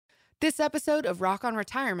This episode of Rock on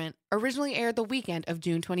Retirement originally aired the weekend of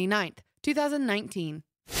June 29th, 2019.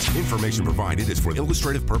 Information provided is for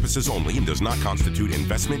illustrative purposes only and does not constitute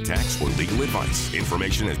investment, tax, or legal advice.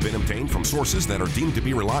 Information has been obtained from sources that are deemed to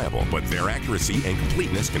be reliable, but their accuracy and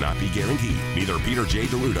completeness cannot be guaranteed. Neither Peter J.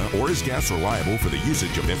 Deruta or his guests are liable for the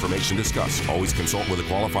usage of information discussed. Always consult with a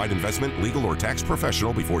qualified investment, legal, or tax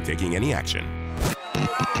professional before taking any action.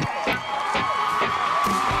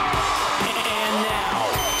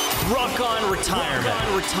 Rock on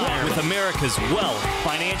Retirement with America's wealth,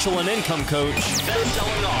 financial, and income coach,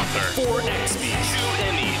 best-selling author, 4 XBs, 2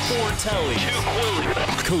 Emmys, 4 Tellys, 2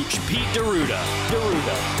 Quillies, Coach Pete Deruta.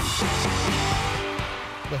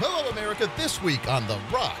 Well, hello, America. This week on the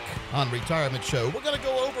Rock on Retirement Show, we're going to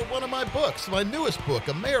go over one of my books, my newest book,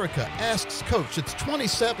 America Asks Coach. It's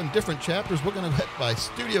 27 different chapters. We're going to let my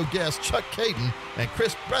studio guests, Chuck Caton and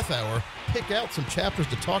Chris Breathauer, pick out some chapters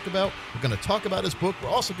to talk about. We're going to talk about his book. We're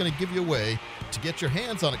also going to give you a way to get your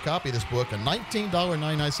hands on a copy of this book, a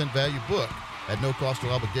 $19.99 value book at no cost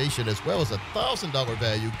or obligation, as well as a $1,000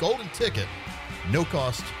 value golden ticket. No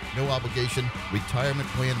cost, no obligation, retirement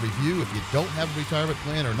plan review. If you don't have a retirement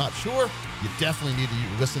plan or not sure, you definitely need to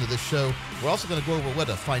listen to this show. We're also going to go over what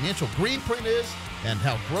a financial green print is and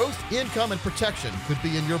how growth, income, and protection could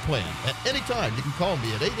be in your plan. At any time, you can call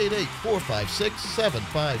me at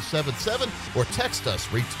 888-456-7577 or text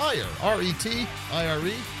us RETIRE,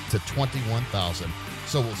 R-E-T-I-R-E, to 21,000.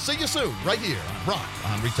 So we'll see you soon right here on Rock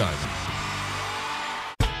on Retirement.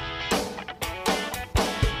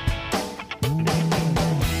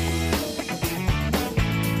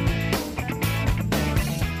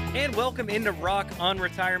 Welcome into Rock on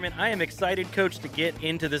Retirement. I am excited, Coach, to get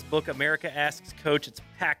into this book, America Asks Coach. It's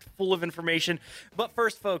packed full of information. But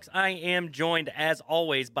first, folks, I am joined, as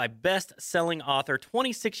always, by best-selling author,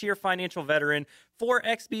 26-year financial veteran, 4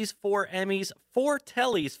 XBs, 4 Emmys, 4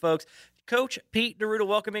 Tellys, folks. Coach Pete Deruta,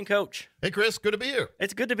 welcome in, Coach. Hey, Chris, good to be here.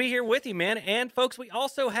 It's good to be here with you, man. And, folks, we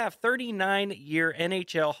also have 39-year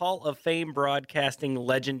NHL Hall of Fame broadcasting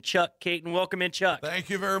legend Chuck Caton. Welcome in, Chuck. Thank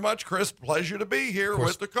you very much, Chris. Pleasure to be here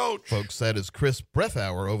with the coach. Folks, that is Chris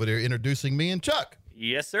Breathauer over there introducing me and Chuck.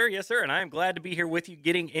 Yes, sir. Yes, sir. And I am glad to be here with you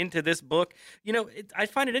getting into this book. You know, I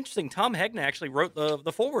find it interesting. Tom Hegna actually wrote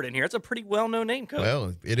the foreword in here. It's a pretty well-known name, Coach.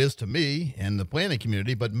 Well, it is to me and the planning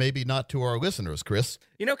community, but maybe not to our listeners, Chris.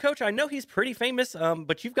 You know, Coach, I know he's pretty famous,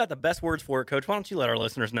 but you've got the best words for it, Coach. Why don't you let our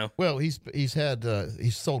listeners know? Well, he's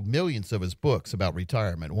sold millions of his books about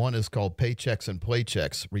retirement. One is called Paychecks and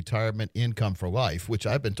Playchecks, Retirement Income for Life, which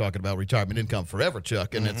I've been talking about retirement income forever,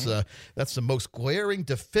 Chuck. And that's the most glaring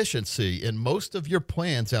deficiency in most of your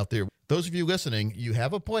plans out there. Those of you listening, you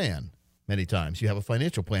have a plan. Many times you have a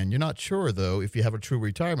financial plan. You're not sure, though, if you have a true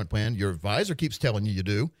retirement plan. Your advisor keeps telling you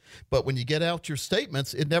do. But when you get out your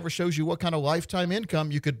statements, it never shows you what kind of lifetime income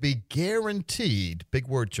you could be guaranteed. Big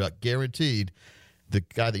word, Chuck, guaranteed. The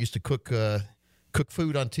guy that used to cook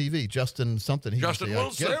food on TV, Justin something. Justin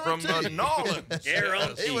Wilson from Nolan.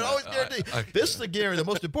 Guarantee. He would always guarantee. This is the guarantee. The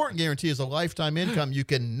most important guarantee is a lifetime income. You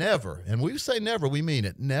can never, and we say never, we mean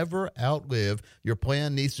it, never outlive. Your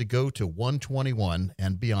plan needs to go to 121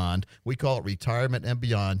 and beyond. We call it retirement and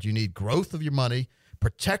beyond. You need growth of your money,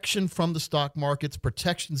 protection from the stock markets,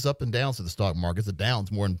 protections up and downs of the stock markets, the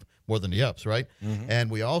downs more than the ups, right? And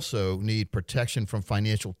we also need protection from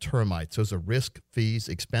financial termites. Those are risk, fees,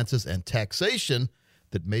 expenses, and taxation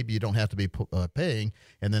that maybe you don't have to be paying.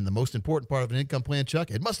 And then the most important part of an income plan, Chuck,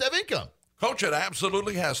 it must have income. Coach, it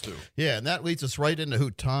absolutely has to. Yeah, and that leads us right into who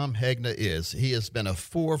Tom Hegna is. He has been a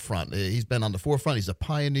forefront. He's been on the forefront. He's a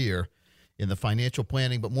pioneer in the financial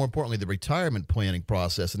planning, but more importantly, the retirement planning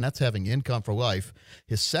process, and that's having income for life.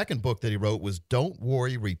 His second book that he wrote was Don't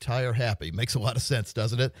Worry, Retire Happy. Makes a lot of sense,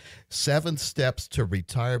 doesn't it? 7 Steps to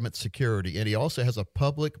Retirement Security. And he also has a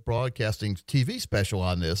public broadcasting TV special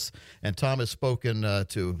on this. And Tom has spoken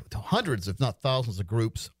to hundreds, if not thousands, of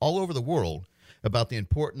groups all over the world about the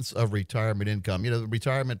importance of retirement income. You know, the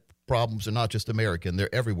retirement problems are not just American.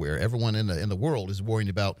 They're everywhere. Everyone in the world is worrying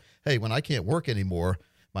about, hey, when I can't work anymore,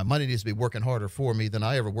 my money needs to be working harder for me than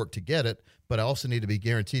I ever worked to get it, but I also need to be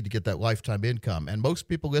guaranteed to get that lifetime income. And most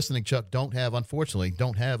people listening, Chuck, unfortunately,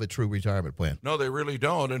 don't have a true retirement plan. No, they really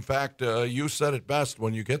don't. In fact, you said it best.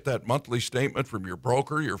 When you get that monthly statement from your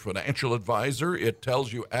broker, your financial advisor, it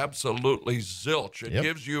tells you absolutely zilch. It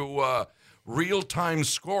gives you real-time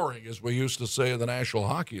scoring, as we used to say in the National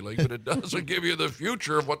Hockey League, but it doesn't give you the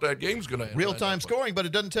future of what that game's going to end. Real-time scoring, but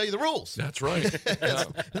it doesn't tell you the rules. That's right. Yeah.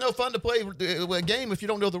 It's no fun to play a game if you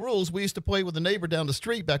don't know the rules. We used to play with a neighbor down the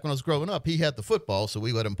street back when I was growing up. He had the football, so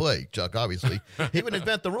we let him play, Chuck, obviously. He would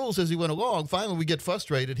invent the rules as he went along. Finally, we get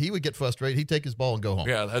frustrated. He would get frustrated. He'd take his ball and go home.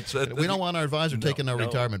 Yeah, that's it. We don't want our advisor taking our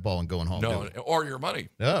retirement ball and going home. No, or your money.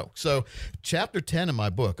 No. So chapter 10 in my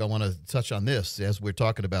book, I want to touch on this as we're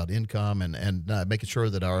talking about income and making sure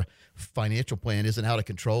that our financial plan isn't out of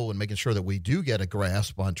control and making sure that we do get a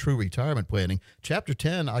grasp on true retirement planning. Chapter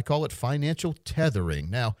 10, I call it financial tethering.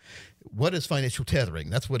 Now, what is financial tethering?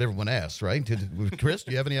 That's what everyone asks, right? Chris,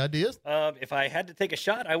 do you have any ideas? If I had to take a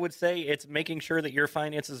shot, I would say it's making sure that your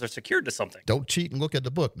finances are secured to something. Don't cheat and look at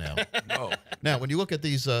the book now. No. Now, when you look at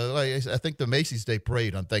these, I think the Macy's Day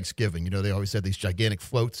Parade on Thanksgiving, they always have these gigantic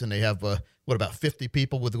floats, and they have, about 50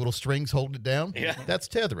 people with little strings holding it down? Yeah. That's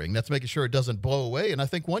tethering. That's making sure it doesn't blow away. And I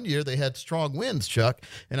think one year they had strong winds, Chuck,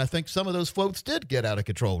 and I think some of those floats did get out of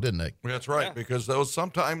control, didn't they? That's right, because those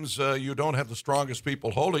sometimes you don't have the strongest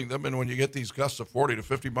people holding them, and when you get these gusts of 40 to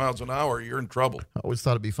 50 miles an hour, you're in trouble. I always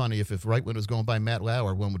thought it'd be funny if right when it was going by Matt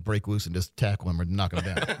Lauer, one would break loose and just tackle him or knock him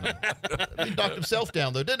down. He knocked himself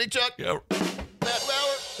down, though, didn't he, Chuck? Yeah. Matt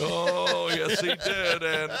Lauer? Oh, yes, he did,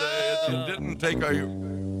 and it didn't take a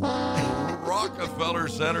Rockefeller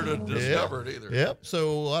Center to discover it either. Yep. So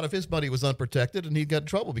a lot of his money was unprotected, and he got in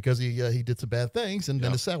trouble because he did some bad things, and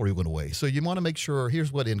then his salary went away. So you want to make sure,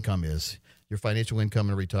 here's what income is. Your financial income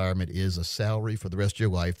in retirement is a salary for the rest of your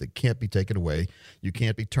life that can't be taken away. You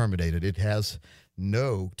can't be terminated. It has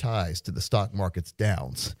no ties to the stock market's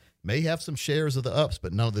downs. May have some shares of the ups,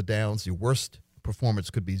 but none of the downs. Your worst performance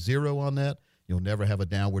could be zero on that. You'll never have a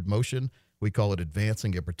downward motion. We call it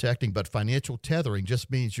advancing and protecting, but financial tethering just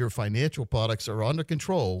means your financial products are under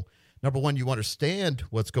control. Number one, you understand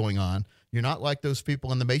what's going on. You're not like those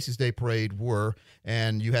people in the Macy's Day Parade were,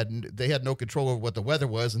 and they had no control over what the weather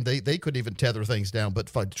was, and they couldn't even tether things down.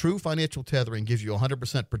 But true financial tethering gives you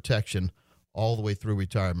 100% protection all the way through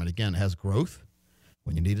retirement. Again, it has growth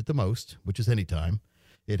when you need it the most, which is anytime.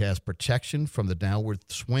 It has protection from the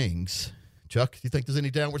downward swings. Chuck, do you think there's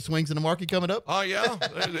any downward swings in the market coming up? Oh, yeah.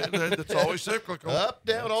 It's always cyclical. Up,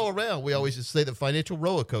 down, all around. We always just say the financial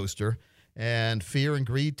roller coaster, and fear and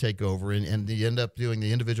greed take over, and the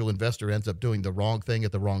individual investor ends up doing the wrong thing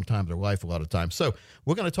at the wrong time of their life a lot of times. So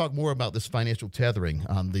we're going to talk more about this financial tethering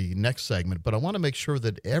on the next segment, but I want to make sure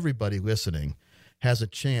that everybody listening has a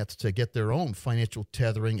chance to get their own financial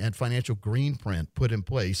tethering and financial green print put in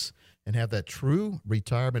place and have that true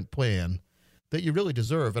retirement plan that you really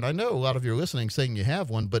deserve. And I know a lot of you are listening saying you have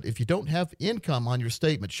one, but if you don't have income on your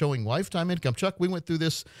statement showing lifetime income, Chuck, we went through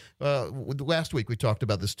this last week. We talked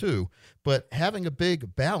about this too, but having a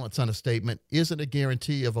big balance on a statement isn't a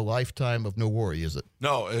guarantee of a lifetime of no worry, is it?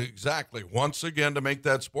 No, exactly. Once again, to make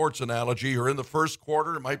that sports analogy, you're in the first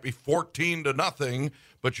quarter, it might be 14-0,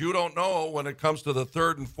 but you don't know when it comes to the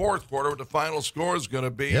third and fourth quarter what the final score is going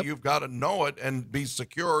to be. Yep. You've got to know it and be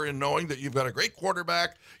secure in knowing that you've got a great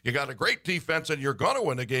quarterback, you got a great defense, and you're going to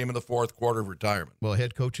win a game in the fourth quarter of retirement. Well,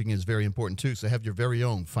 head coaching is very important too, so have your very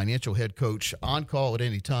own financial head coach on call at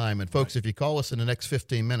any time. And folks, if you call us in the next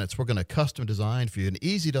 15 minutes, we're going to custom design for you an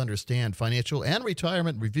easy-to-understand financial and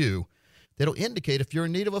retirement review that'll indicate if you're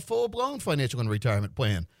in need of a full-blown financial and retirement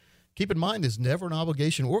plan. Keep in mind, there's never an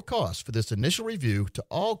obligation or cost for this initial review to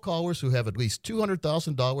all callers who have at least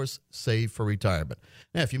 $200,000 saved for retirement.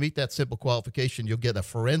 Now, if you meet that simple qualification, you'll get a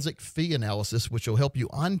forensic fee analysis, which will help you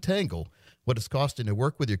untangle what it's costing to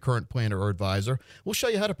work with your current planner or advisor. We'll show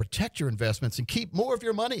you how to protect your investments and keep more of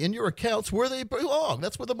your money in your accounts where they belong.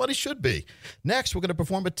 That's where the money should be. Next, we're going to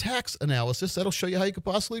perform a tax analysis that'll show you how you could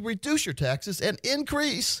possibly reduce your taxes and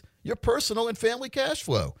increase your personal and family cash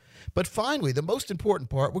flow. But finally, the most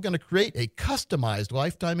important part, we're going to create a customized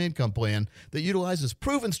lifetime income plan that utilizes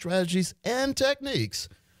proven strategies and techniques,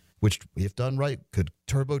 which, if done right, could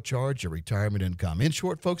turbocharge your retirement income. In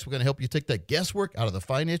short, folks, we're going to help you take that guesswork out of the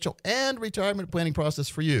financial and retirement planning process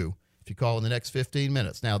for you if you call in the next 15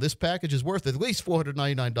 minutes. Now, this package is worth at least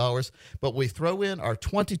 $499, but we throw in our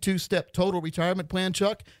 22-step total retirement plan,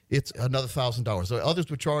 Chuck, it's another $1,000. So others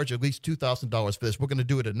would charge at least $2,000 for this. We're going to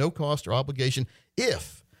do it at no cost or obligation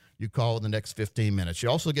if you call in the next 15 minutes. You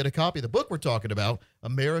also get a copy of the book we're talking about,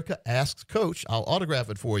 America Asks Coach. I'll autograph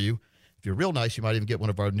it for you. If you're real nice, you might even get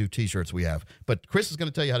one of our new T-shirts we have. But Chris is going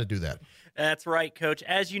to tell you how to do that. That's right, Coach.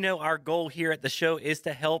 As you know, our goal here at the show is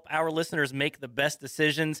to help our listeners make the best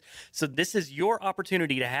decisions. So this is your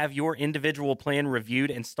opportunity to have your individual plan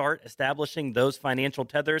reviewed and start establishing those financial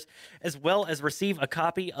tethers, as well as receive a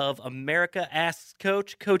copy of America Asks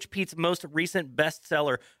Coach, Coach Pete's most recent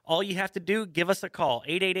bestseller. All you have to do, give us a call,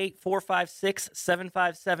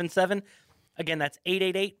 888-456-7577. Again, that's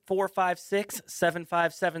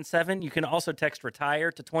 888-456-7577. You can also text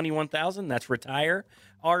RETIRE to 21,000. That's RETIRE,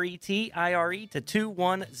 RETIRE to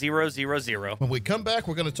 21000. When we come back,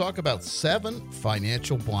 we're going to talk about 7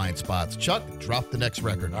 financial blind spots. Chuck, drop the next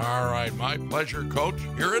record. All right, my pleasure, Coach.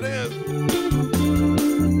 Here it is.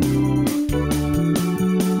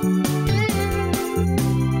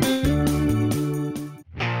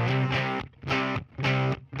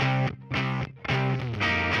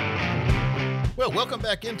 Well, welcome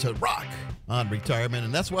back into Rock on Retirement,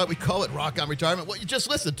 and that's why we call it Rock on Retirement. What you just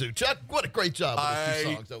listened to, Chuck, what a great job with those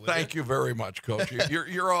 2 songs over there. Thank you very much, Coach.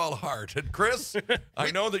 You're all heart. And Chris, I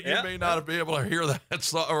know that you may not be able to hear that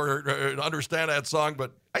song or understand that song,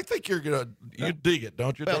 but I think you dig it,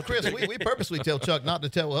 don't you? Well, don't Chris, we purposely tell Chuck not to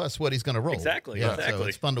tell us what he's going to roll. Exactly. Yeah, so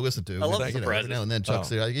it's fun to listen to. I love Every surprises. now and then Chuck's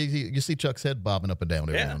there. You see Chuck's head bobbing up and down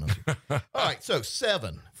every now and then. All right, so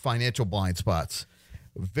 7 financial blind spots.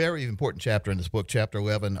 Very important chapter in this book, Chapter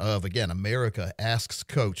 11 of, again, America Asks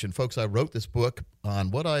Coach. And, folks, I wrote this book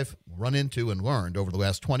on what I've run into and learned over the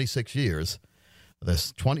last 26 years,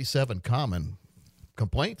 this 27 common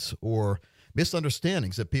complaints or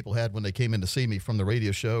misunderstandings that people had when they came in to see me from the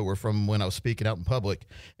radio show or from when I was speaking out in public.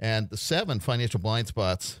 And the 7 financial blind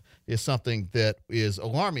spots is something that is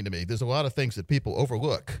alarming to me. There's a lot of things that people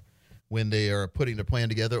overlook when they are putting their plan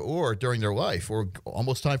together or during their life or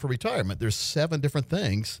almost time for retirement. There's 7 different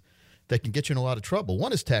things that can get you in a lot of trouble.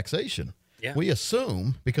 One is taxation. Yeah. We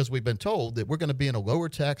assume, because we've been told, that we're going to be in a lower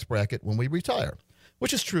tax bracket when we retire,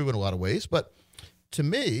 which is true in a lot of ways. But to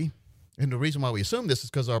me, and the reason why we assume this is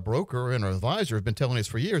because our broker and our advisor have been telling us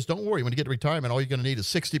for years, don't worry, when you get to retirement, all you're going to need is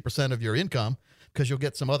 60% of your income because you'll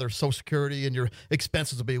get some other Social Security and your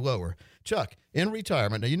expenses will be lower. Chuck, in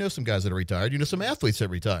retirement, now you know some guys that are retired. You know some athletes that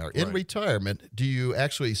retire. Right. In retirement, do you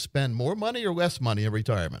actually spend more money or less money in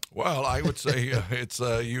retirement? Well, I would say it's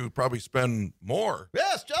you probably spend more.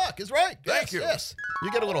 Yes, Chuck is right. Thank you. Yes.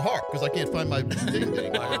 You get a little heart because I can't find my ding ding. So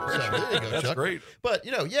there you go, That's Chuck. great. But,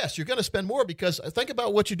 yes, you're going to spend more because think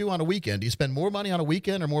about what you do on a weekend. Do you spend more money on a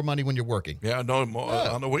weekend or more money when you're working? Yeah, no, more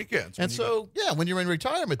on the weekends. And so, when you're in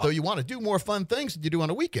retirement, though, you want to do more fun things than you do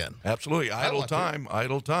on a weekend. Absolutely. Idle time,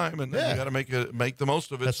 and then you got to make the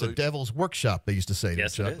most of it. That's the devil's workshop, they used to say.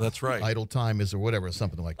 Yes, Chuck. it is. That's right. Idle time is or whatever,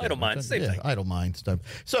 something like that. Idle mind, same thing. Idle mind stuff.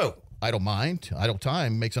 So, idle mind, idle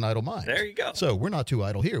time makes an idle mind. There you go. So, we're not too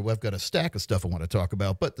idle here. We've got a stack of stuff I want to talk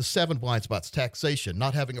about. But the 7 blind spots, taxation,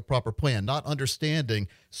 not having a proper plan, not understanding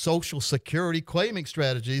Social Security claiming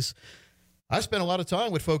strategies. I spend a lot of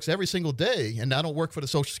time with folks every single day, and I don't work for the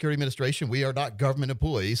Social Security Administration. We are not government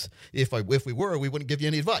employees. If we were, we wouldn't give you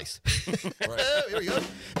any advice. Here we go.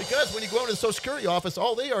 Because when you go into the Social Security office,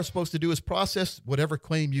 all they are supposed to do is process whatever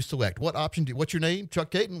claim you select. What's your name?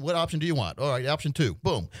 Chuck Caton. What option do you want? All right, option 2.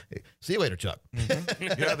 Boom. See you later, Chuck.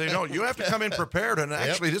 Yeah, they don't. You have to come in prepared. And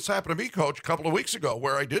actually, this happened to me, Coach, a couple of weeks ago,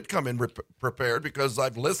 where I did come in prepared because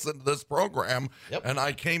I've listened to this program, and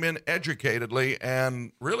I came in educatedly.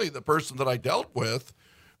 And really, the person that I dealt with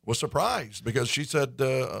was surprised because she said,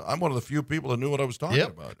 I'm one of the few people that knew what I was talking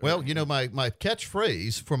about. Well, my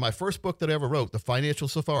catchphrase for my first book that I ever wrote, The Financial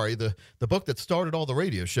Safari, the book that started all the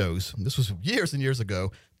radio shows, this was years and years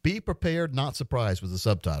ago, Be Prepared, Not Surprised was the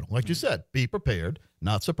subtitle. Like you said, be prepared,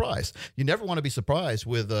 not surprised. You never want to be surprised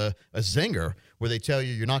with a zinger where they tell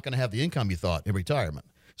you you're not going to have the income you thought in retirement.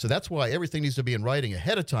 So that's why everything needs to be in writing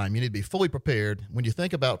ahead of time. You need to be fully prepared. When you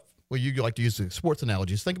think about, you like to use the sports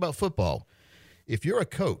analogies, think about football. If you're a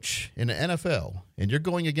coach in the NFL and you're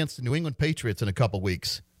going against the New England Patriots in a couple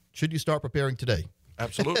weeks, should you start preparing today?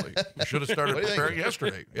 Absolutely. You should have started preparing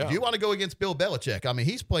yesterday. Yeah. Do you want to go against Bill Belichick? I mean,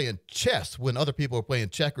 he's playing chess when other people are playing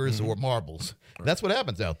checkers or marbles. That's what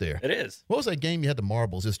happens out there. It is. What was that game you had the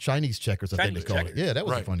marbles? It's Chinese checkers, I think they called it. Yeah, that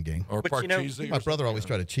was a fun game. Or But, you know, Parcheesi. My brother always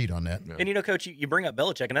tried to cheat on that. And Coach, you bring up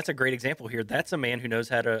Belichick, and that's a great example here. That's a man who knows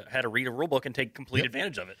how to read a rule book and take complete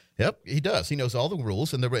advantage of it. Yep, he does. He knows all the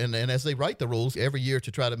rules, and as they write the rules every year to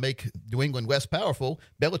try to make New England less powerful,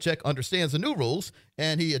 Belichick understands the new rules,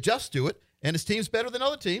 and he adjusts to it, and his team's better than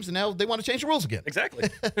other teams, and now they want to change the rules again. Exactly.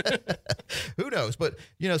 Who knows? But,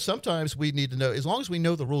 sometimes we need to know, as long as we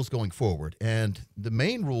know the rules going forward, and the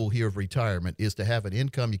main rule here of retirement is to have an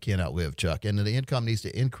income you can't outlive, Chuck, and the income needs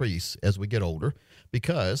to increase as we get older,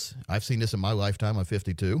 because I've seen this in my lifetime. I'm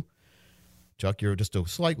 52. Chuck, you're just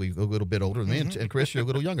slightly a little bit older than me, and Chris, you're a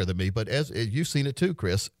little younger than me. But as you've seen it too,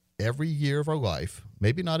 Chris, every year of our life,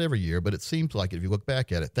 maybe not every year, but it seems like if you look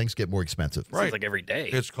back at it, things get more expensive. Right. Seems like every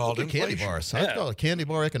day. It's called inflation. Candy bars. I call it candy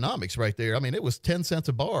bar economics right there. I mean, it was 10 cents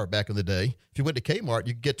a bar back in the day. If you went to Kmart,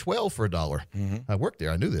 you could get 12 for $1. I worked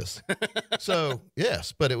there. I knew this. So,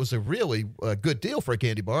 yes, but it was a really good deal for a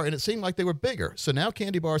candy bar, and it seemed like they were bigger. So now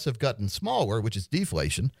candy bars have gotten smaller, which is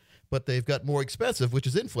deflation, but they've got more expensive, which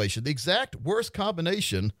is inflation. The exact worst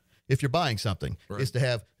combination, if you're buying something, is to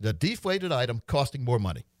have the deflated item costing more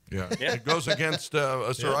money. Yeah. It goes against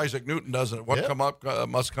Sir Isaac Newton, doesn't it? What come up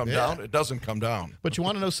must come down. It doesn't come down. But you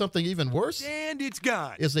want to know something even worse? And it's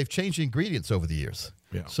gone. Is they've changed the ingredients over the years.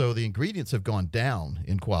 Yeah. So the ingredients have gone down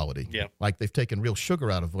in quality. Yeah. Like they've taken real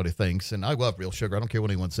sugar out of what it thinks. And I love real sugar. I don't care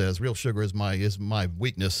what anyone says. Real sugar is my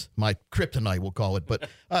weakness, my kryptonite, we'll call it. But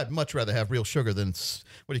I'd much rather have real sugar than,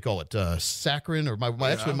 what do you call it, saccharin? Or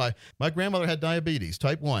actually, my grandmother had diabetes,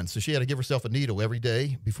 type 1. So she had to give herself a needle every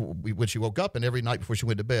day when she woke up and every night before she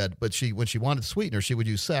went to bed. But when she wanted sweetener, she would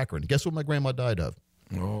use saccharin. Guess what my grandma died of?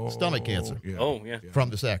 Stomach cancer. Yeah. Oh, yeah. From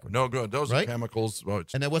the saccharin. No good. Those Right? are chemicals. Well,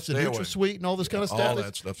 And then what's the stay away. NutraSweet and all this kind of stuff? All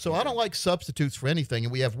that stuff. So I don't like substitutes for anything,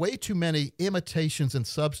 and we have way too many imitations and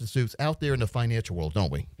substitutes out there in the financial world,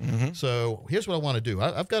 don't we? So here's what I want to do.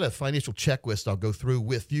 I've got a financial checklist I'll go through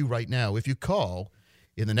with you right now. If you call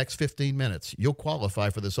in the next 15 minutes, you'll qualify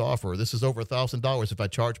for this offer. This is over $1,000 if I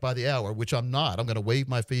charge by the hour, which I'm not. I'm going to waive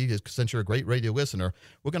my fee since you're a great radio listener.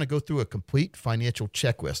 We're going to go through a complete financial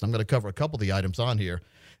checklist. I'm going to cover a couple of the items on here.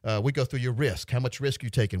 We go through your risk, how much risk you're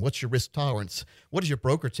taking, what's your risk tolerance, what is your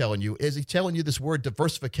broker telling you? Is he telling you this word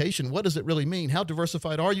diversification? What does it really mean? How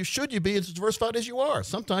diversified are you? Should you be as diversified as you are?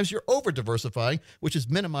 Sometimes you're over-diversifying, which is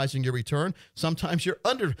minimizing your return. Sometimes you're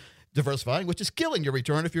under-diversifying, which is killing your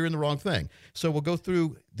return if you're in the wrong thing. So we'll go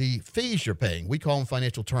through the fees you're paying. We call them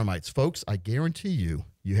financial termites. Folks, I guarantee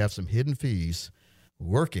you have some hidden fees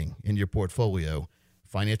working in your portfolio.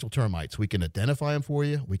 Financial termites. We can identify them for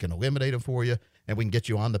you. We can eliminate them for you. And we can get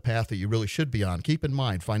you on the path that you really should be on. Keep in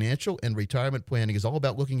mind, financial and retirement planning is all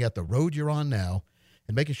about looking at the road you're on now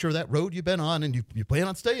and making sure that road you've been on and you plan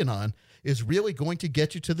on staying on is really going to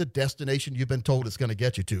get you to the destination you've been told it's going to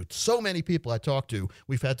get you to. So many people I talk to,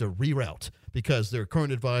 we've had to reroute because their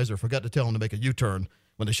current advisor forgot to tell them to make a U-turn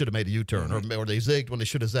when they should have made a U-turn, or they zigged when they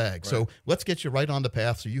should have zagged. Right. So let's get you right on the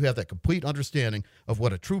path so you have that complete understanding of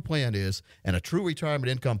what a true plan is, and a true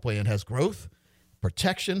retirement income plan has growth,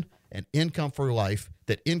 protection, and income for life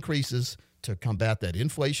that increases to combat that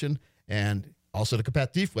inflation and also to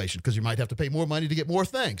combat deflation, because you might have to pay more money to get more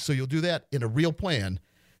things. So you'll do that in a real plan.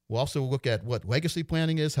 We'll also look at what legacy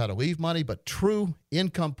planning is, how to leave money, but true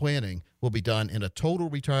income planning will be done in a total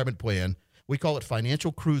retirement plan. We call it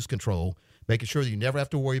financial cruise control, making sure that you never have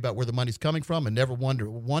to worry about where the money's coming from and never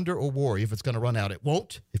wonder or worry if it's going to run out. It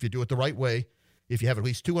won't if you do it the right way. If you have at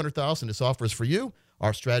least $200,000, this offer is for you.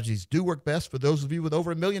 Our strategies do work best for those of you with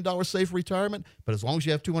over $1 million saved for retirement. But as long as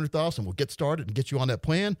you have $200,000, we'll get started and get you on that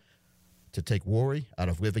plan to take worry out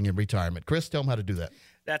of living in retirement. Chris, tell them how to do that.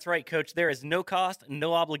 That's right, Coach. There is no cost,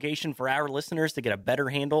 no obligation for our listeners to get a better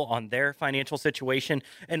handle on their financial situation.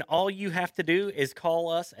 And all you have to do is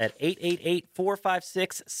call us at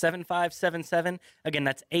 888-456-7577. Again,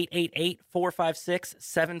 that's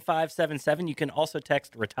 888-456-7577. You can also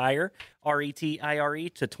text RETIRE, R-E-T-I-R-E,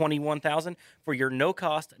 to 21,000 for your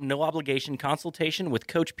no-cost, no-obligation consultation with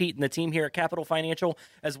Coach Pete and the team here at Capital Financial,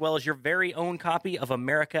 as well as your very own copy of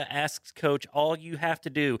America Asks Coach. All you have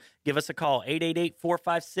to do, give us a call,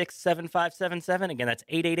 888-456-7577. Again, that's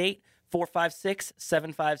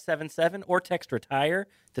 888-456-7577, or text RETIRE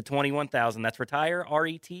to 21,000. That's RETIRE,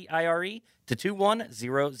 R-E-T-I-R-E, to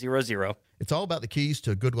 21000. It's all about the keys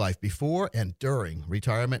to a good life before and during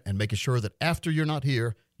retirement and making sure that after you're not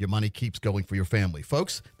here, your money keeps going for your family.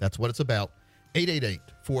 Folks, that's what it's about.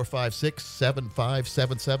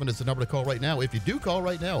 888-456-7577 is the number to call right now. If you do call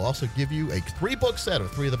right now, I'll also give you a 3-book set of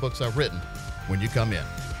 3 of the books I've written when you come in.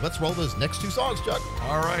 Let's roll those next 2 songs, Chuck.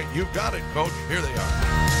 All right, you got it, Coach. Here they are.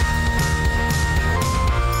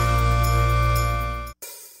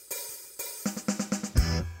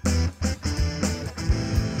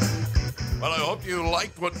 Well, I hope you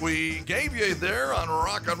liked what we gave you there on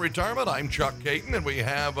Rock on Retirement. I'm Chuck Caton, and we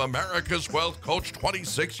have America's Wealth Coach,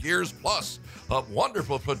 26 years plus of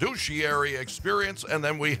wonderful fiduciary experience. And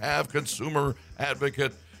then we have consumer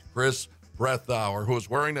advocate Chris Brethauer, who is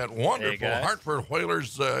wearing that wonderful Hartford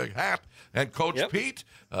Whalers hat. And Coach Pete,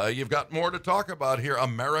 you've got more to talk about here.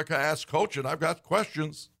 America Asks Coach, and I've got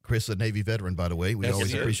questions. Chris, a Navy veteran, by the way. We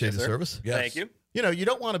always appreciate his service. Yes. Thank you. You know, you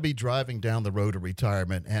don't want to be driving down the road to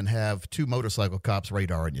retirement and have two motorcycle cops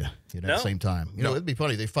radaring you, at the same time. You know, it'd be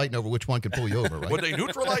funny. They're fighting over which one can pull you over, right? Would they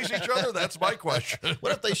neutralize each other? That's my question.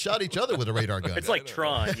 What if they shot each other with a radar gun? It's like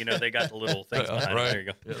Tron. They got the little things behind it. There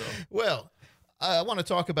you go. Well, I want to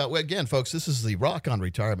talk about, again, folks, this is the Rock on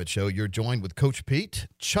Retirement Show. You're joined with Coach Pete,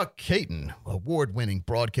 Chuck Caton, award-winning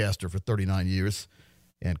broadcaster for 39 years,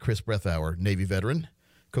 and Chris Breathauer, Navy veteran.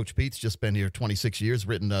 Coach Pete's just been here 26 years,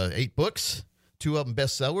 written 8 books. 2 of them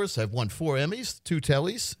bestsellers, have won 4 Emmys, 2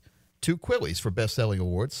 Tellys, 2 Quillies for best-selling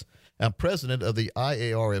awards. I'm president of the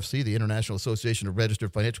IARFC, the International Association of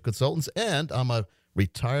Registered Financial Consultants, and I'm a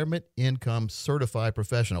Retirement Income Certified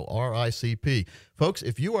Professional, RICP. Folks,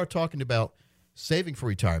 if you are talking about saving for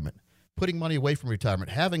retirement, putting money away from retirement,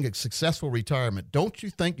 having a successful retirement, don't you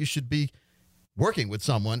think you should be working with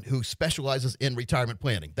someone who specializes in retirement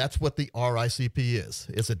planning? That's what the RICP is.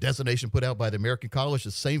 It's a designation put out by the American College.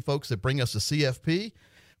 The same folks that bring us a CFP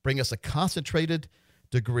bring us a concentrated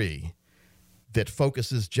degree that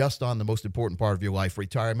focuses just on the most important part of your life,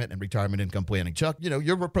 retirement and retirement income planning. Chuck,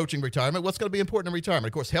 you're approaching retirement. What's going to be important in retirement?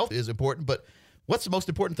 Of course, health is important, but what's the most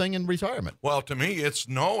important thing in retirement? Well, to me, it's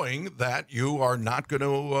knowing that you are not going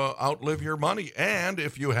to outlive your money. And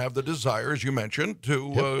if you have the desire, as you mentioned,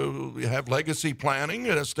 to have legacy planning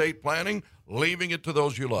and estate planning, leaving it to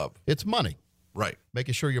those you love. It's money. Right.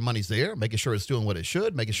 Making sure your money's there, making sure it's doing what it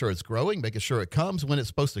should, making sure it's growing, making sure it comes when it's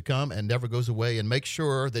supposed to come and never goes away, and make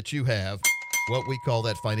sure that you have what we call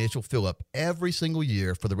that financial fill-up every single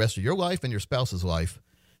year for the rest of your life and your spouse's life.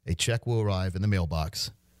 A check will arrive in the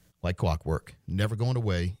mailbox like clockwork, never going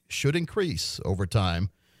away, should increase over time.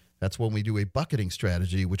 That's when we do a bucketing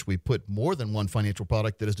strategy, which we put more than one financial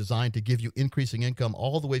product that is designed to give you increasing income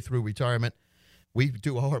all the way through retirement. We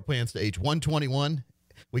do all our plans to age 121.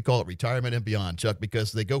 We call it retirement and beyond, Chuck,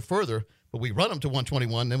 because they go further, but we run them to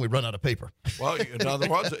 121, then we run out of paper. Well, in other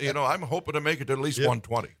words, I'm hoping to make it to at least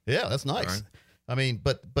 120. Yeah, that's nice. Right. I mean,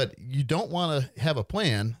 but you don't want to have a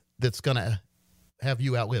plan that's going to have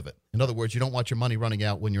you outlive it. In other words, you don't want your money running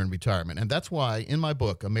out when you're in retirement. And that's why in my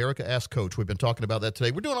book, America Asks Coach, we've been talking about that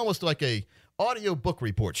today. We're doing almost like a audio book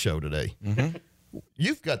report show today. Mm-hmm.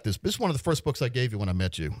 You've got this. This is one of the first books I gave you when I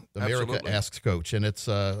met you, America Asks Coach. And it's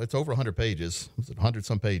over 100 pages. It's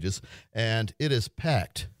 100-some pages. And it is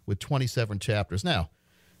packed with 27 chapters. Now,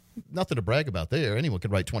 nothing to brag about there. Anyone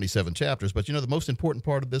can write 27 chapters. But, the most important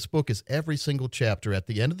part of this book is every single chapter, at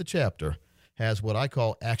the end of the chapter, has what I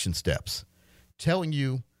call action steps, telling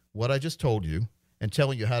you what I just told you and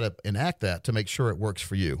telling you how to enact that to make sure it works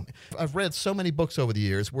for you. I've read so many books over the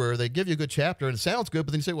years where they give you a good chapter and it sounds good,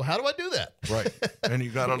 but then you say, well, how do I do that? Right. And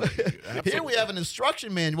you got to... Here we have an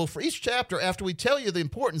instruction manual for each chapter. After we tell you the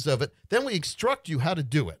importance of it, then we instruct you how to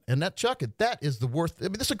do it. And that, Chuck, that is the worth... I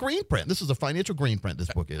mean, this is a green print. This is a financial green print, this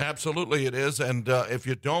book is. Absolutely it is. And if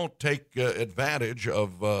you don't take advantage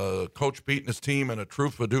of Coach Pete and his team and a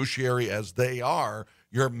true fiduciary as they are,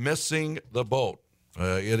 you're missing the boat.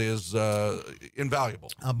 It is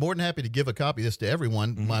invaluable. I'm more than happy to give a copy of this to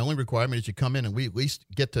everyone. Mm-hmm. My only requirement is you come in and we at least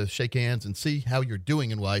get to shake hands and see how you're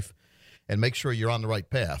doing in life and make sure you're on the right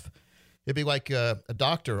path. It'd be like a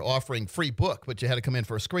doctor offering free book, but you had to come in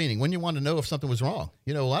for a screening when you want to know if something was wrong.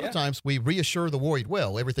 A lot of times we reassure the worried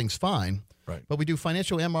well, everything's fine. Right. But we do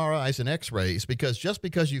financial MRIs and x-rays because just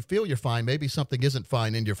because you feel you're fine, maybe something isn't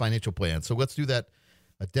fine in your financial plan. So let's do that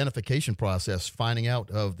identification process, finding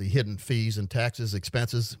out of the hidden fees and taxes,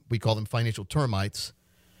 expenses. We call them financial termites.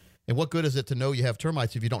 And what good is it to know you have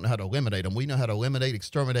termites if you don't know how to eliminate them? We know how to eliminate,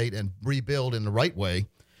 exterminate, and rebuild in the right way.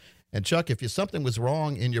 And Chuck, if something was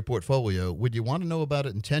wrong in your portfolio, would you want to know about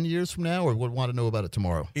it in 10 years from now or would you want to know about it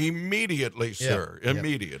tomorrow? Immediately, sir. Yeah.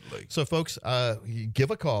 Immediately. So, folks, you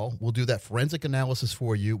give a call. We'll do that forensic analysis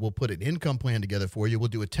for you. We'll put an income plan together for you. We'll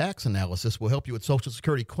do a tax analysis. We'll help you with Social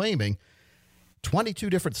Security claiming. 22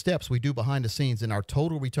 different steps we do behind the scenes in our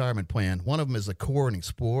total retirement plan. One of them is the Core and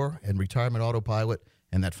Explore and Retirement Autopilot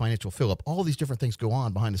and that financial fill-up. All these different things go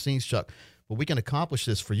on behind the scenes, Chuck. But we can accomplish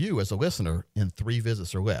this for you as a listener in 3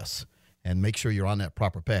 visits or less and make sure you're on that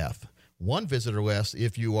proper path. 1 visit or less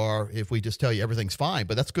if we just tell you everything's fine.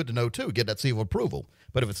 But that's good to know, too. Get that seal of approval.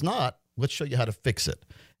 But if it's not, let's show you how to fix it.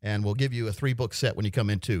 And we'll give you a 3-book set when you come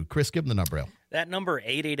in, too. Chris, give them the number out. That number,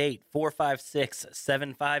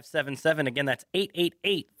 888-456-7577. Again, that's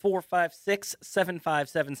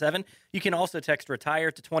 888-456-7577. You can also text RETIRE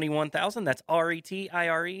to 21,000. That's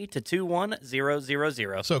RETIRE to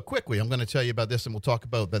 21000. So quickly, I'm going to tell you about this, and we'll talk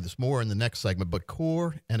about this more in the next segment, but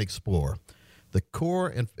Core and Explore. The Core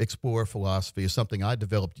and Explore philosophy is something I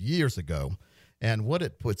developed years ago, and what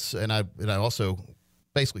it puts, and I also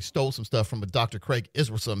basically stole some stuff from a Dr. Craig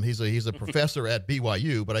Iswersom. He's a professor at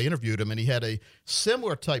BYU, but I interviewed him, and he had a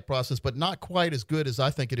similar type process, but not quite as good as I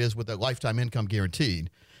think it is with a lifetime income guaranteed.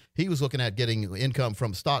 He was looking at getting income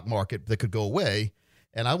from stock market that could go away,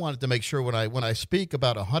 and I wanted to make sure when I speak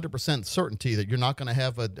about 100% certainty that you're not going to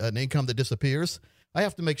have an income that disappears, I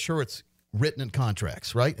have to make sure it's written in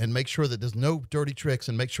contracts, right? And make sure that there's no dirty tricks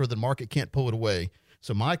and make sure the market can't pull it away.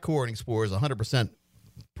 So my core and Explorer is 100%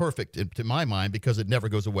 perfect to my mind because it never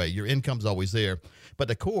goes away. Your income's always there. But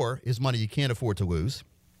the core is money you can't afford to lose.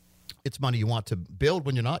 It's money you want to build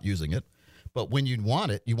when you're not using it. But when you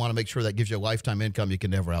want it, you want to make sure that gives you a lifetime income you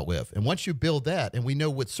can never outlive. And once you build that, and we know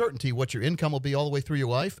with certainty what your income will be all the way through your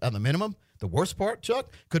life, at the minimum, the worst part,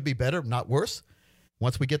 Chuck, could be better, not worse.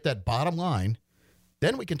 Once we get that bottom line,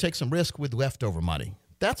 then we can take some risk with leftover money.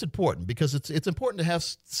 That's important because it's important to have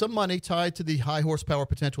some money tied to the high horsepower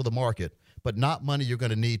potential of the market, but not money you're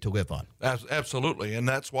going to need to live on. Absolutely. And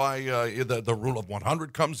that's why the rule of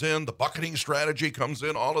 100 comes in, the bucketing strategy comes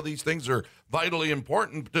in. All of these things are vitally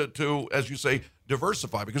important to, as you say,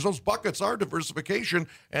 diversify, because those buckets are diversification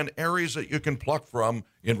and areas that you can pluck from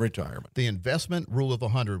in retirement. The investment rule of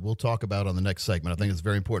 100 we'll talk about on the next segment. I think it's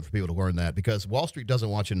very important for people to learn that because Wall Street doesn't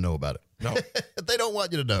want you to know about it. No. They don't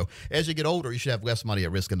want you to know. As you get older, you should have less money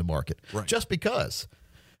at risk in the market. Right. Just because.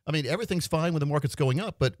 I mean, everything's fine when the market's going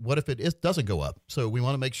up, but what if it doesn't go up? So we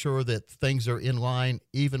want to make sure that things are in line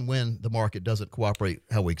even when the market doesn't cooperate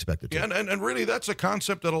how we expect it to. Yeah, and really that's a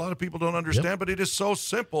concept that a lot of people don't understand, but it is so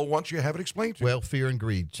simple once you have it explained to you. Well, fear and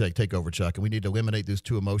greed take over, Chuck, and we need to eliminate those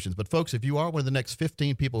two emotions. But, folks, if you are one of the next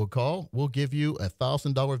 15 people who call, we'll give you a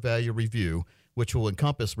 $1,000 value review, which will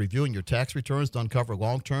encompass reviewing your tax returns to uncover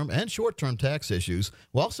long-term and short-term tax issues.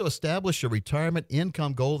 We'll also establish your retirement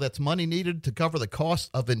income goal. That's money needed to cover the cost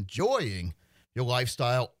of enjoying your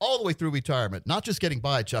lifestyle all the way through retirement, not just getting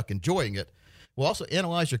by, Chuck, enjoying it. We'll also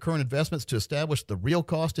analyze your current investments to establish the real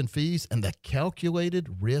cost and fees and the calculated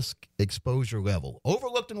risk exposure level.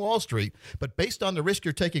 Overlooked in Wall Street, but based on the risk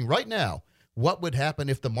you're taking right now, what would happen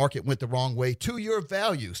if the market went the wrong way to your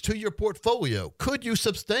values, to your portfolio? Could you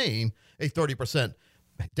sustain a 30%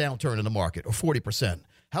 downturn in the market or 40%?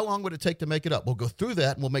 How long would it take to make it up? We'll go through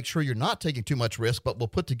that, and we'll make sure you're not taking too much risk, but we'll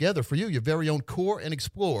put together for you your very own Core and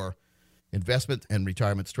Explore investment and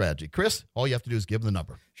retirement strategy. Chris, all you have to do is give them the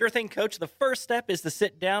number. Sure thing, Coach. The first step is to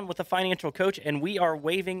sit down with a financial coach, and we are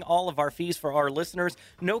waiving all of our fees for our listeners.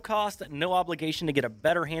 No cost, no obligation to get a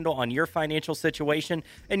better handle on your financial situation,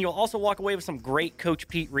 and you'll also walk away with some great Coach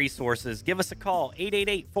Pete resources. Give us a call,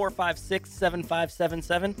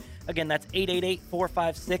 888-456-7577. Again, that's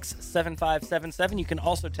 888-456-7577. You can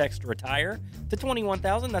also text RETIRE to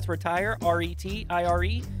 21,000. That's RETIRE,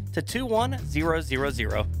 RETIRE, to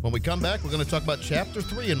 21000. When we come back, we're going to talk about Chapter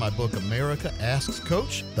 3 in my book, America Asks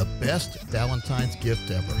Coach, the best Valentine's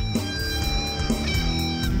gift ever.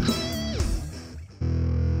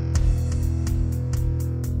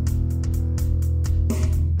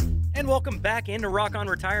 And welcome back into Rock On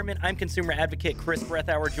Retirement. I'm consumer advocate Chris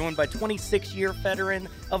Brethauer, joined by 26-year veteran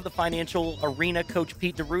of the financial arena, Coach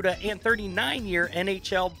Pete D'Arruda, and 39-year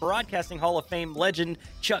NHL Broadcasting Hall of Fame legend,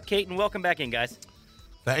 Chuck Caton. Welcome back in, guys.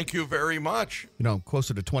 Thank you very much. You know, I'm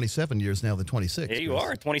closer to 27 years now than 26. Yeah, you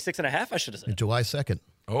are. 26 and a half, I should have said. July 2nd.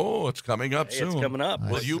 Oh, it's coming up soon. It's coming up.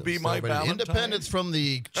 Will you be my Valentine? Independence from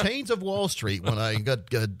the chains of Wall Street when I got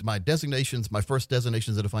my designations, my first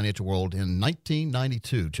designations in the financial world in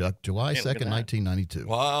 1992, Chuck. July 2nd, 1992.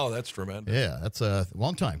 Wow, that's tremendous. Yeah, that's a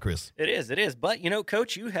long time, Chris. It is. But, you know,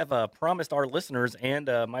 Coach, you have promised our listeners and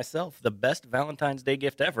myself the best Valentine's Day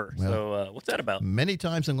gift ever. Well, so what's that about? Many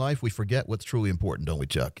times in life, we forget what's truly important, don't we,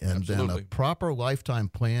 Chuck? And then a proper lifetime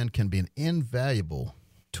plan can be an invaluable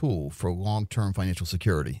tool for long-term financial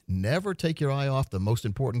security. Never take your eye off the most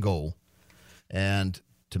important goal. And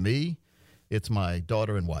to me, it's my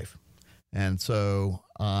daughter and wife. And so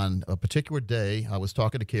on a particular day, I was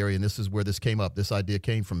talking to Carrie, and this is where this came up. This idea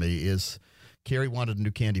came from me is Carrie wanted a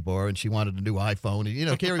new candy bar, and she wanted a new iPhone. And, you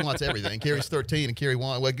know, Carrie wants everything. Carrie's 13, and Carrie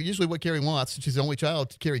wants, well, usually what Carrie wants, she's the only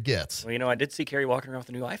child Carrie gets. Well, you know, I did see Carrie walking around with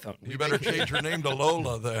a new iPhone. You better change her name to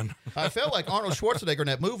Lola then. I felt like Arnold Schwarzenegger in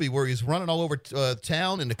that movie where he's running all over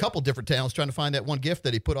town in a couple different towns trying to find that one gift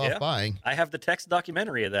that he put off buying. I have the text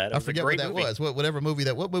documentary of that. I forget what that was. Whatever movie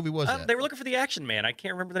that. What movie was that? They were looking for the Action Man. I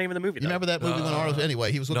can't remember the name of the movie. You remember that movie when Arnold?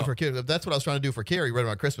 Anyway, he was looking for Carrie. That's what I was trying to do for Carrie right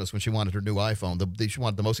around Christmas when she wanted her new iPhone. She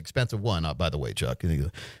wanted the most expensive one, by the way, Chuck.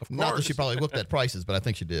 Not that she probably looked at prices, but I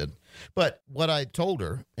think she did. But what I told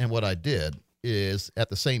her and what I did is at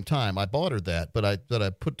the same time, I bought her that, but I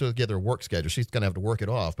put together a work schedule. She's going to have to work it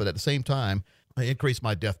off. But at the same time, I increased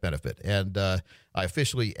my death benefit, and I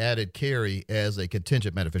officially added Carrie as a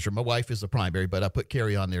contingent beneficiary. My wife is the primary, but I put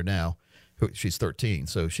Carrie on there now. She's 13,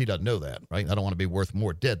 so she doesn't know that, right? I don't want to be worth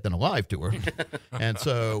more dead than alive to her. And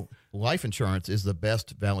so life insurance is the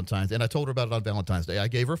best Valentine's. And I told her about it on Valentine's Day. I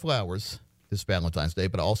gave her flowers this Valentine's Day,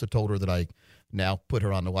 but I also told her that I now put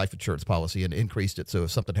her on the life insurance policy and increased it so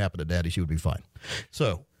if something happened to Daddy, she would be fine.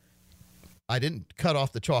 So I didn't cut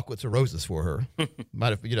off the chocolates or roses for her. Might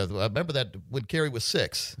have, I remember that when Carrie was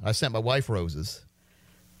 6, I sent my wife roses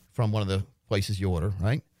from one of the places you order,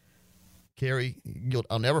 right? Carrie,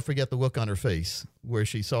 I'll never forget the look on her face where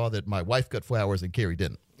she saw that my wife got flowers and Carrie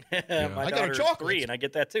didn't. My I got her daughter's chocolates. 3, and I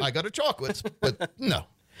get that too. I got her chocolates, but no.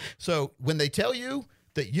 So when they tell you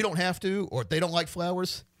that you don't have to or they don't like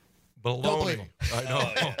flowers, Baloney. don't believe them. I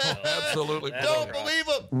know. Absolutely. Don't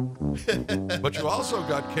baloney. believe them. But you also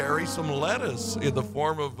got, Carrie, some lettuce in the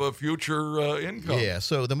form of future income. Yeah,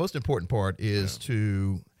 so the most important part is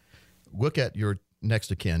to look at your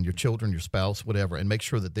next of kin, your children, your spouse, whatever, and make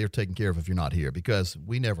sure that they're taken care of if you're not here, because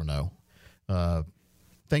we never know.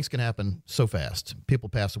 Things can happen so fast. People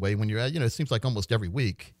pass away when you're at, it seems like almost every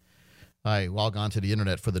week I log on to the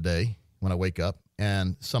internet for the day when I wake up,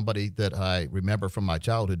 and somebody that I remember from my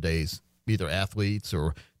childhood days, either athletes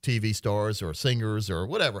or TV stars or singers or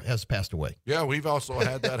whatever, has passed away. Yeah, we've also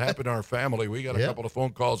had that happen in our family. We got a couple of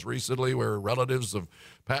phone calls recently where relatives have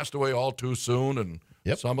passed away all too soon, and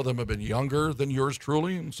some of them have been younger than yours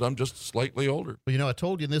truly, and some just slightly older. Well, I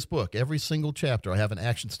told you in this book, every single chapter, I have an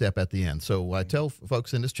action step at the end. So I tell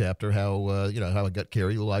folks in this chapter how I got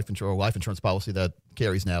Carrie a life insurance policy that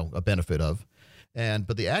Carrie's now a benefit of.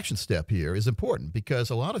 But the action step here is important because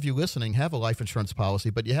a lot of you listening have a life insurance policy,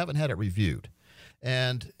 but you haven't had it reviewed.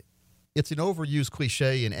 And it's an overused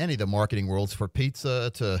cliche in any of the marketing worlds, for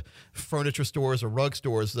pizza to furniture stores or rug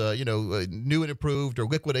stores, new and improved or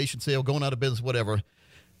liquidation sale, going out of business, whatever.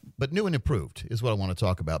 But new and improved is what I want to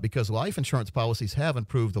talk about, because life insurance policies have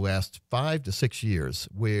improved the last 5 to 6 years,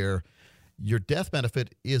 where your death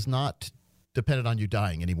benefit is not dependent on you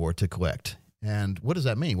dying anymore to collect. And what does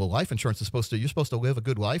that mean? Well, life insurance is you're supposed to live a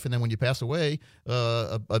good life, and then when you pass away,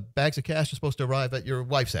 bags of cash is supposed to arrive at your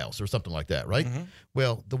wife's house or something like that, right? Mm-hmm.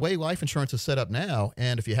 Well, the way life insurance is set up now,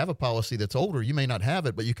 and if you have a policy that's older, you may not have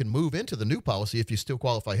it, but you can move into the new policy if you still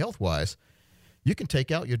qualify health-wise. You can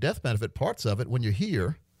take out your death benefit, parts of it, when you're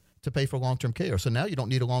here to pay for long-term care. So now you don't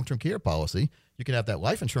need a long-term care policy. You can have that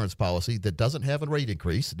life insurance policy that doesn't have a rate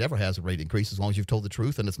increase, never has a rate increase as long as you've told the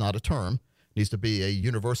truth and it's not a term. Needs to be a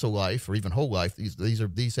universal life or even whole life.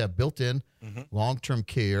 These have built-in long-term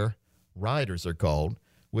care riders, are called,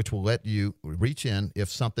 which will let you reach in if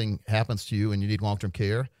something happens to you and you need long-term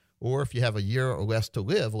care, or if you have a year or less to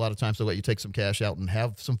live. A lot of times they'll let you take some cash out and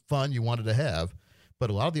have some fun you wanted to have. But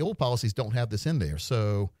a lot of the old policies don't have this in there.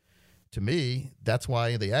 So to me, that's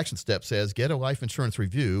why the action step says get a life insurance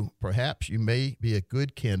review. Perhaps you may be a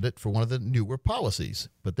good candidate for one of the newer policies.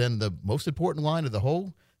 But then the most important line of the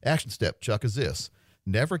whole action step, Chuck, is this: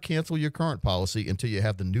 never cancel your current policy until you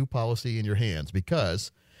have the new policy in your hands,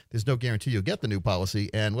 because there's no guarantee you'll get the new policy.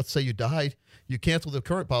 And let's say you died, you cancel the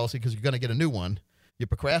current policy because you're going to get a new one. You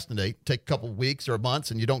procrastinate, take a couple of weeks or months,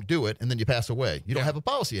 and you don't do it, and then you pass away. You don't have a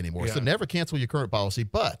policy anymore. So never cancel your current policy,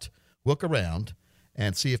 but look around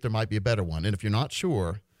and see if there might be a better one. And if you're not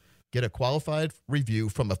sure, get a qualified review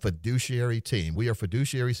from a fiduciary team. We are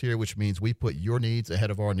fiduciaries here, which means we put your needs ahead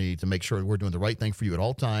of our needs and make sure we're doing the right thing for you at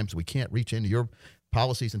all times. We can't reach into your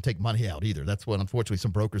policies and take money out either. That's what, unfortunately,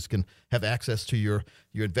 some brokers can have access to your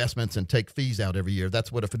investments and take fees out every year.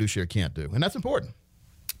 That's what a fiduciary can't do. And that's important.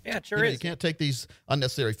 Yeah, it sure is. You can't take these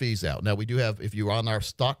unnecessary fees out. Now, we do have, if you're on our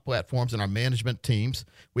stock platforms and our management teams,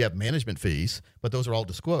 we have management fees, but those are all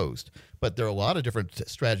disclosed. But there are a lot of different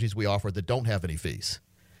strategies we offer that don't have any fees.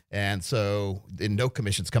 And so no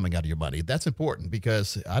commissions coming out of your money. That's important,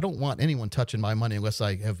 because I don't want anyone touching my money unless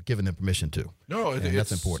I have given them permission to. No,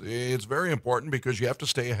 that's important. It's very important, because you have to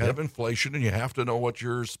stay ahead of inflation, and you have to know what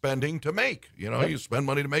you're spending to make. You spend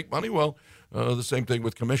money to make money. Well, the same thing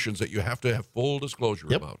with commissions that you have to have full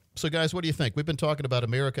disclosure about. So, guys, what do you think? We've been talking about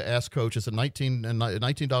America Ask Coach. It's a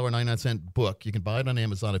 $19.99 book. You can buy it on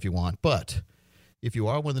Amazon if you want. But if you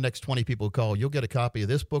are one of the next 20 people who call, you'll get a copy of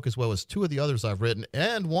this book as well as 2 of the others I've written,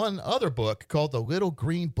 and one other book called The Little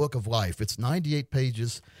Green Book of Life. It's 98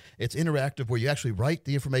 pages. It's interactive, where you actually write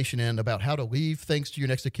the information in about how to leave things to your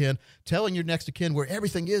next of kin, telling your next of kin where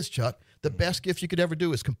everything is, Chuck. The best gift you could ever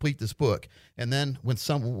do is complete this book. And then we're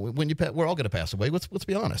all going to pass away. Let's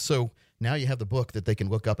be honest. So now you have the book that they can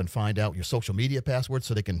look up and find out your social media passwords,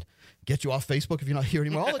 so they can get you off Facebook if you're not here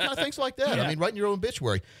anymore. All the kind of things like that. Yeah. I mean, writing your own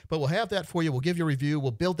obituary. But we'll have that for you. We'll give you a review.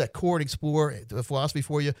 We'll build that core and explore the philosophy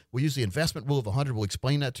for you. We'll use the investment rule of 100. We'll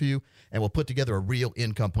explain that to you, and we'll put together a real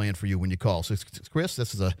income plan for you when you call. So, Chris,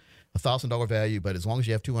 this is a $1,000 value, but as long as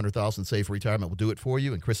you have $200,000 saved for retirement, we'll do it for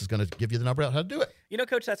you. And Chris is going to give you the number out how to do it. You know,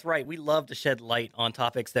 Coach, that's right. We love to shed light on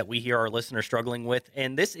topics that we hear our listeners struggling with,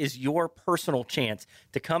 and this is your personal chance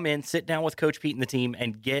to come in, sit down with Coach Pete and the team,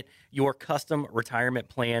 and get your custom retirement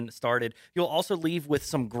plan started. You'll also leave with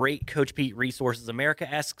some great Coach Pete resources: America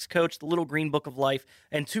Asks Coach, The Little Green Book of Life,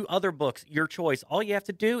 and 2 other books, your choice. All you have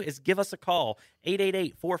to do is give us a call,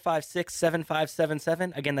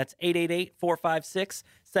 888-456-7577. Again, that's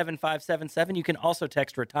 888-456-7577. You can also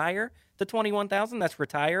text RETIRE to 21,000. That's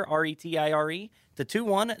RETIRE, RETIRE, to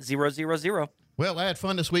 21000. Well, I had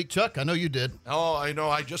fun this week, Chuck. I know you did. Oh, I know.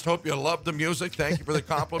 I just hope you love the music. Thank you for the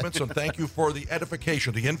compliments, and thank you for the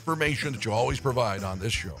edification, the information that you always provide on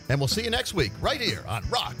this show. And we'll see you next week right here on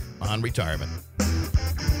Rock on Retirement.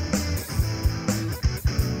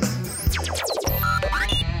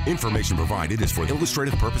 Information provided is for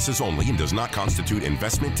illustrative purposes only and does not constitute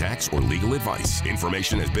investment, tax, or legal advice.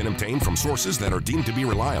 Information has been obtained from sources that are deemed to be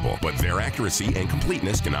reliable, but their accuracy and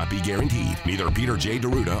completeness cannot be guaranteed. Neither Peter J.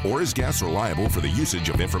 Deruta or his guests are liable for the usage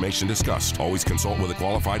of information discussed. Always consult with a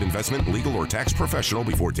qualified investment, legal, or tax professional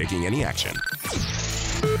before taking any action.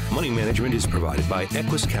 Money management is provided by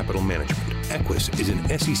Equus Capital Management. Equus is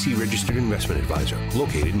an SEC-registered investment advisor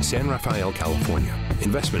located in San Rafael, California.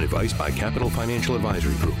 Investment advice by Capital Financial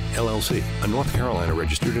Advisory Group, LLC, a North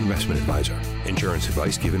Carolina-registered investment advisor. Insurance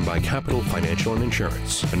advice given by Capital Financial and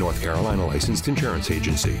Insurance, a North Carolina licensed insurance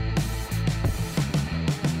agency.